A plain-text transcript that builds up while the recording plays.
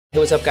Hey,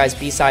 what's up guys,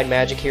 B-Side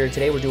Magic here.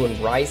 Today we're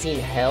doing Rising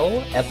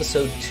Hell,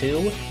 Episode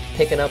 2,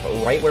 picking up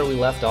right where we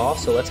left off,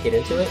 so let's get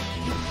into it.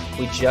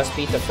 We just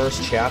beat the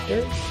first chapter,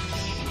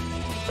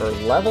 or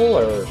level,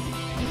 or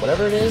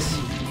whatever it is.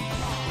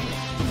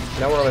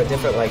 Now we're on a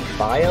different,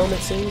 biome, it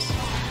seems.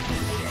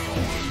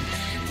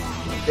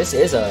 This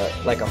is a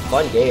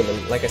fun game,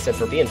 and like I said,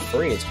 for being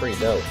free, it's pretty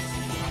dope.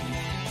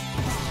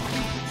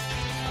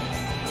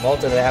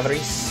 Vault of the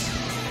Avarice.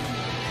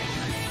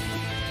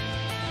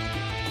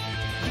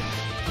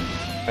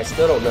 I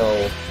still don't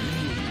know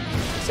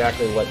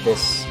exactly what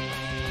this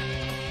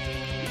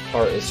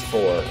part is for,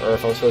 or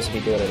if I'm supposed to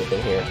be doing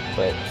anything here,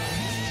 but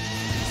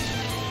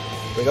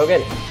here we go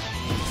again.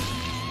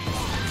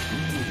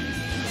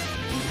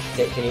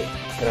 Okay,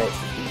 can I,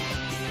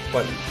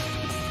 come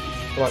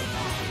on,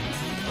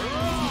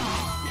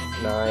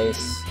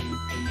 nice.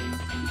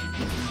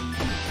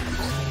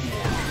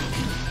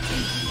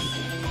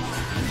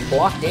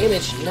 Block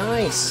damage,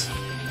 nice.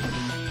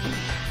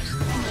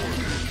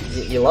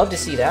 You love to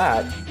see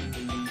that.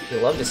 You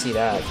love to see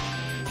that.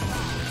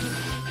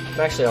 I'm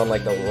actually on the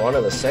run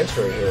of the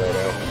century here right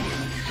now.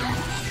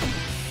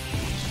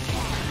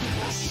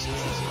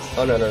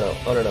 Oh no.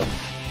 Oh no.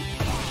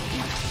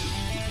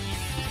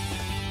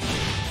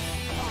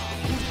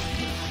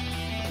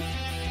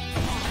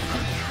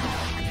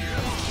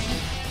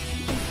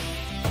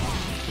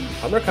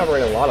 I'm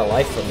recovering a lot of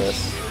life from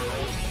this.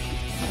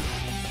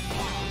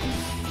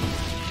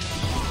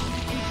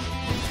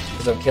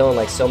 Because I'm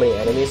killing so many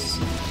enemies,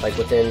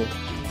 within.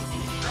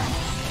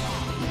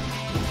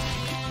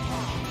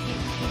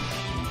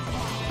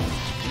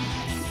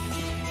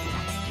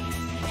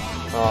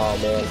 Oh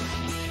man,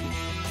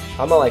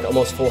 I'm at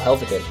almost full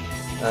health again.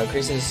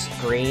 Increases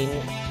green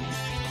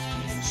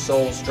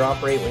souls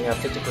drop rate when you have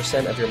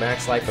 50% of your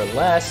max life or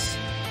less.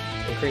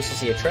 Increases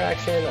the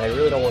attraction. I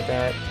really don't want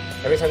that.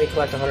 Every time you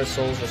collect 100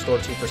 souls, restore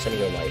 2% of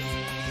your life.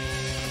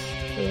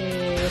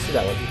 Let's do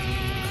that one.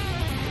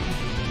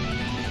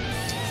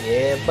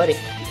 Yeah, buddy.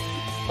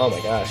 Oh my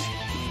gosh.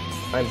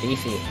 I'm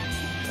beefy.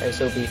 I'm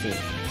so beefy.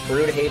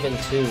 Broodhaven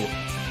 2.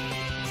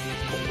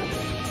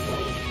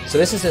 So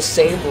this is the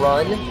same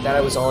run that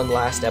I was on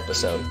last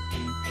episode.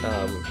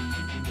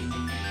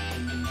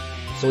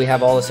 So we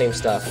have all the same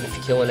stuff. If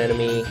you kill an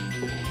enemy,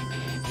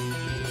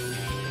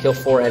 kill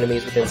 4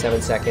 enemies within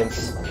 7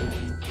 seconds,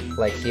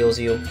 heals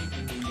you.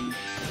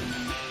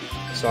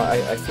 So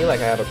I feel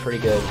like I have a pretty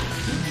good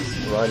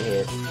run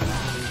here.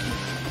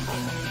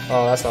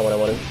 Oh, that's not what I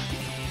wanted.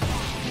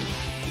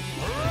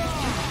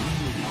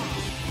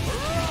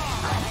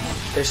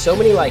 There's so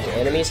many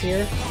enemies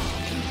here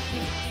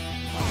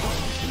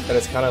that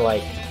it's kind of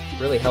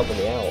really helping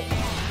me out.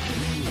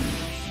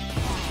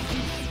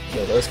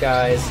 Kill those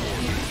guys.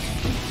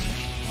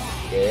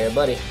 Yeah,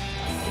 buddy.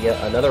 You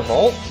get another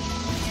vault.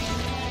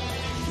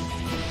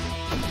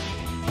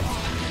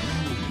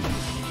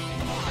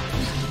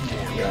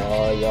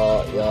 Yeah.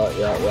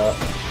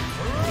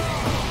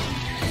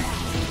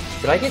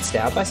 Did I get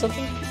stabbed by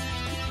something?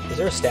 Is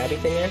there a stabby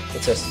thing there?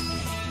 It's a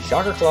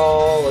Shocker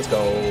Claw. Let's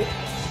go.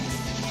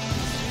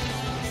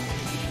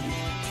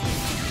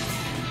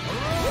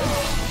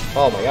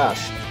 Oh my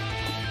gosh.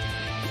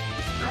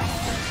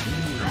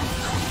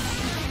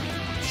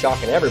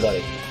 Shocking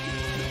everybody.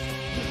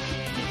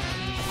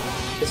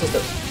 This is the...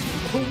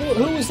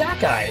 Who is that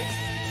guy?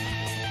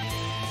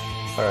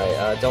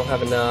 Alright, don't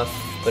have enough,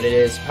 but it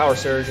is Power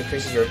Surge.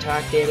 Increases your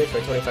attack damage by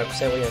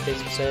 25% when you have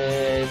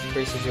 50%.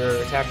 Increases your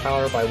attack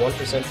power by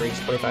 1% for each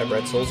 25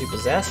 red souls you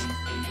possess.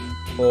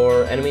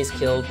 For enemies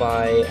killed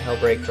by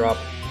Hellbreak, drop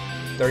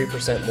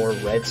 30% more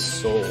red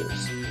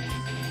souls.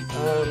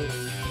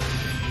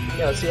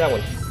 Yeah, let's do that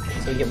one.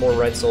 So we get more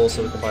red souls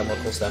so we can buy more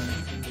cool stuff.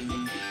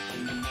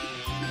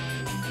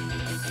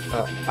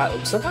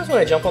 Sometimes when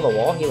I jump on the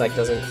wall, he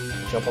doesn't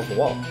jump off the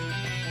wall.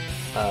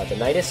 The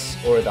Nidus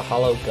or the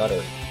Hollow Gutter.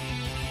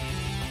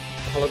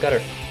 The Hollow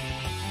Gutter.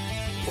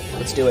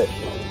 Let's do it.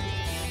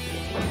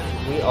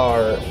 We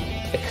are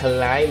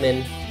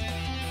climbing.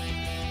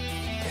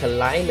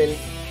 Climbing.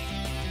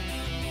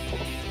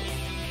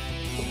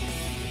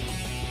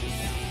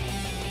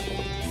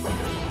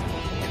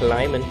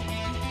 Climbing.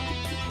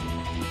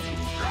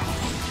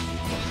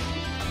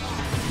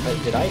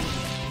 Did I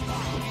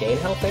gain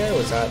health there?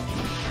 Was that...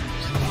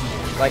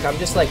 I'm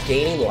just,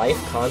 gaining life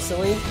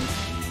constantly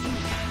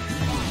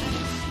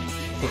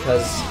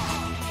because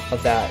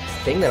of that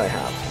thing that I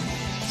have.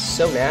 It's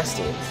so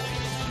nasty.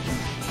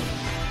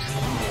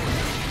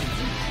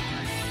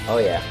 Oh,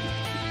 yeah.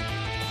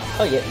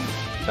 Oh, yeah.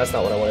 That's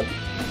not what I wanted.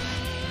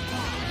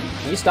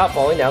 Can you stop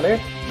falling down there?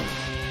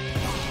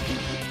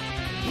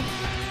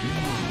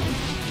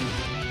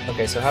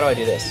 Okay, so how do I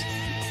do this?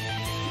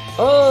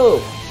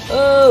 Oh!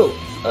 Oh!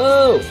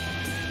 Oh!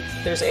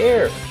 There's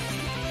air!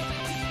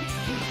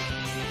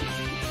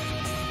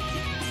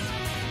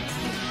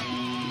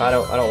 I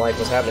don't like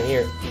what's happening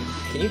here.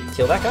 Can you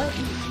kill that guy?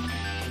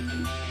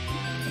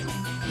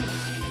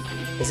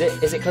 Is it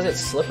because it's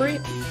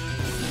slippery?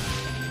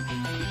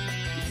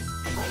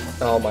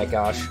 Oh my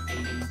gosh.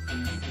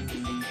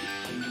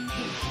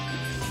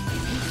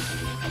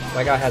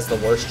 My guy has the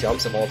worst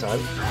jumps of all time.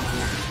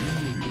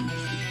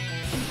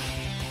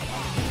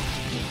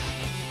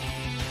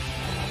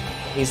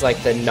 He's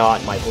like the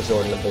not Michael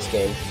Jordan of this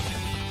game.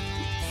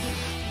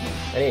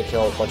 I need to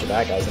kill a bunch of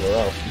bad guys in a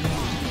row.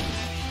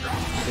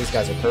 These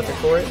guys are perfect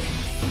for it.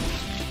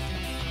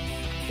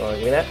 Oh,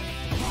 give me that.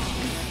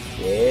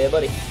 Yeah,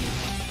 buddy.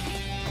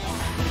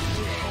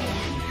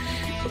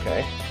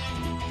 Okay.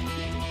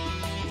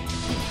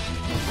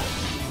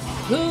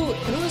 Who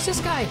is this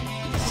guy?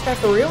 Is this guy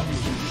for real?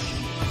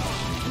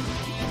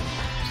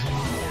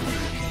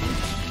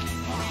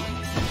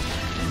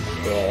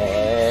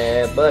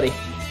 Yeah, buddy.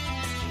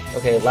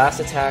 Okay, last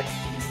attack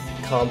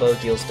combo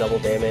deals double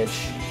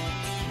damage.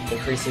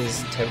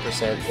 Increases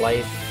 10%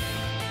 life.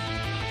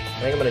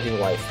 I think I'm gonna do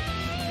life.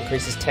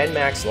 Increases 10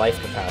 max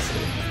life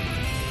capacity.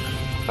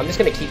 I'm just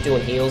gonna keep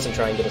doing heals and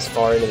try and get as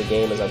far into the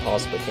game as I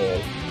possibly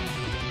can.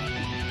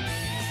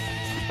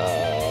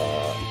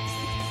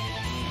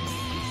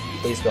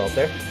 Please go up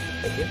there.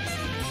 Thank you.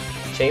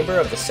 Chamber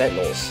of the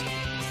Sentinels.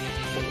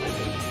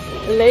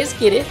 Let's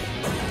get it.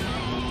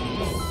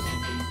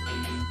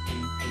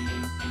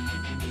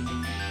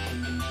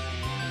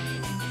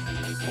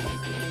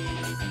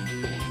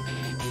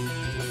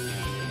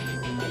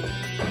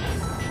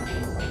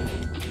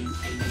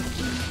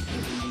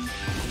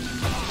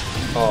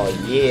 Oh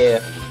yeah.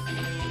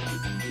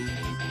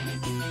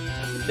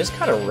 Just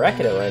kind of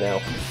wrecking it right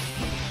now.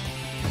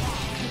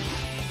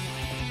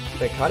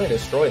 They kind of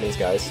destroy these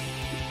guys.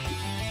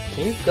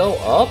 Can you go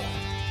up?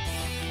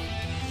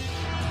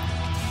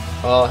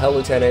 Oh, hell,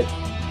 Lieutenant.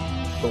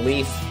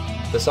 Belief.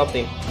 The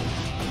something.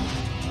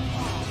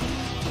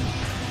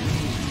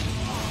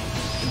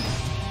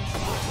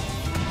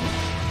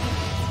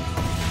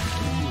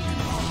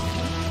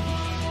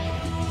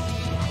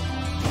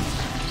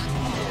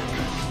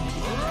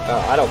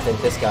 I don't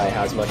think this guy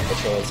has much of a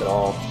chance at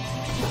all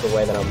with the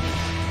way that I'm...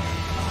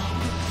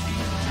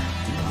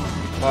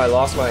 Oh, I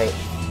lost my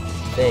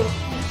thing.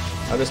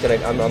 I'm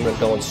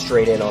going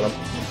straight in on him.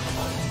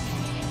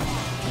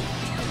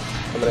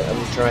 I'm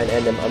gonna try and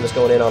end him. I'm just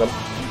going in on him.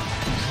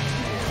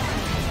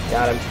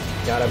 Got him.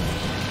 Got him.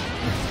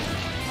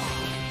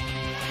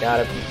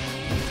 Got him.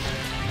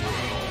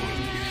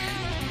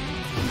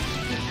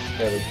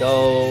 There we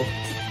go.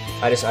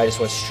 I just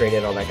went straight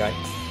in on that guy.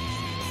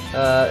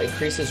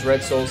 Increases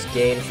red souls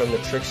gained from the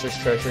Trickster's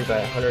treasury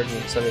by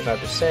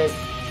 175%.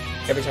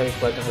 Every time you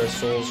collect 100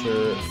 souls,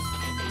 your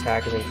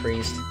attack is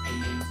increased.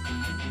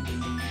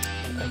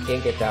 I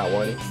can't get that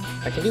one.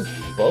 I can do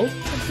both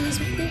of these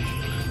with me?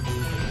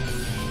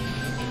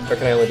 Or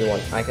can I only do one?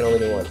 I can only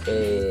do one.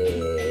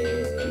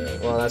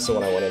 Well, that's the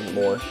one I wanted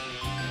more.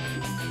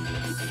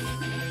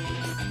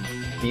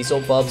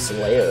 Beelzebub's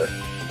Lair.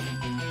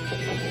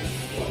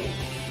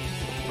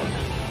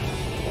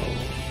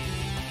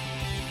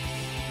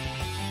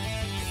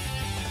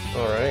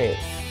 Alright.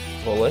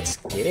 Well, let's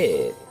get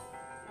it.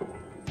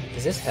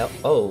 Is this hell?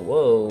 Oh,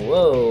 whoa,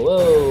 whoa,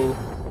 whoa.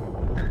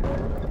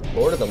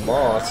 Lord of the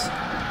Moths.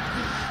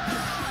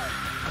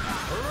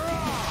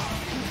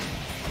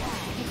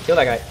 Kill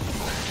that guy.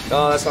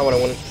 Oh, that's not what I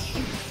wanted.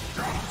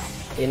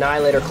 The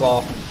Annihilator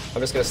Claw.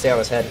 I'm just gonna stay on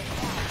his head.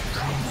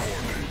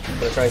 I'm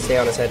gonna try and stay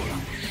on his head.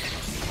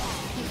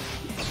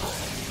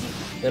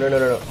 No, no, no,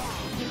 no, no.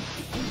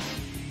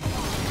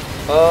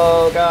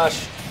 Oh,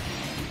 gosh.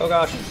 Oh,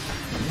 gosh.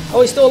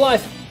 Oh, he's still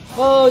alive!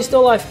 Oh, he's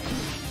still alive!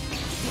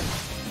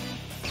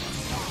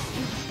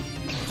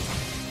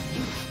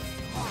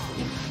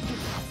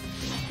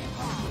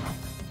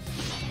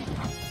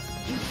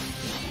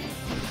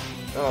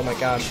 Oh my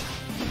gosh.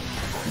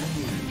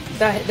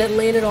 That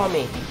landed on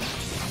me.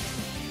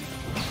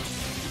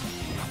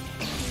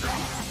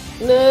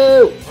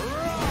 No!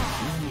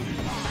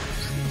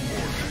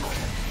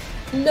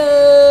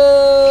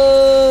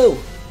 No!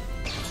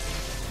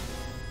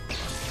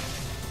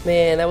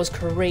 Man, that was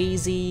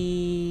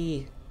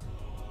crazy.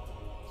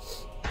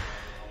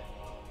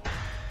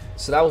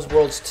 So that was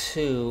Worlds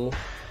 2.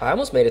 I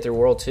almost made it through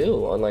World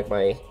 2 on like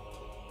my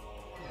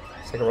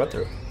second run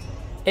through.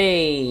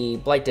 Hey,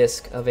 Blight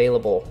Disc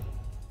available.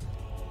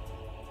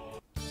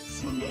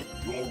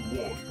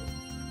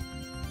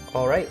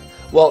 Alright,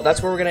 well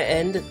that's where we're going to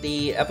end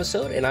the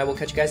episode, and I will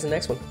catch you guys in the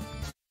next one.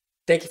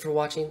 Thank you for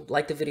watching.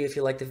 Like the video if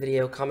you liked the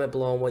video, comment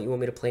below on what you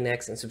want me to play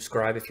next, and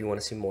subscribe if you want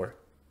to see more.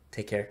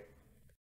 Take care.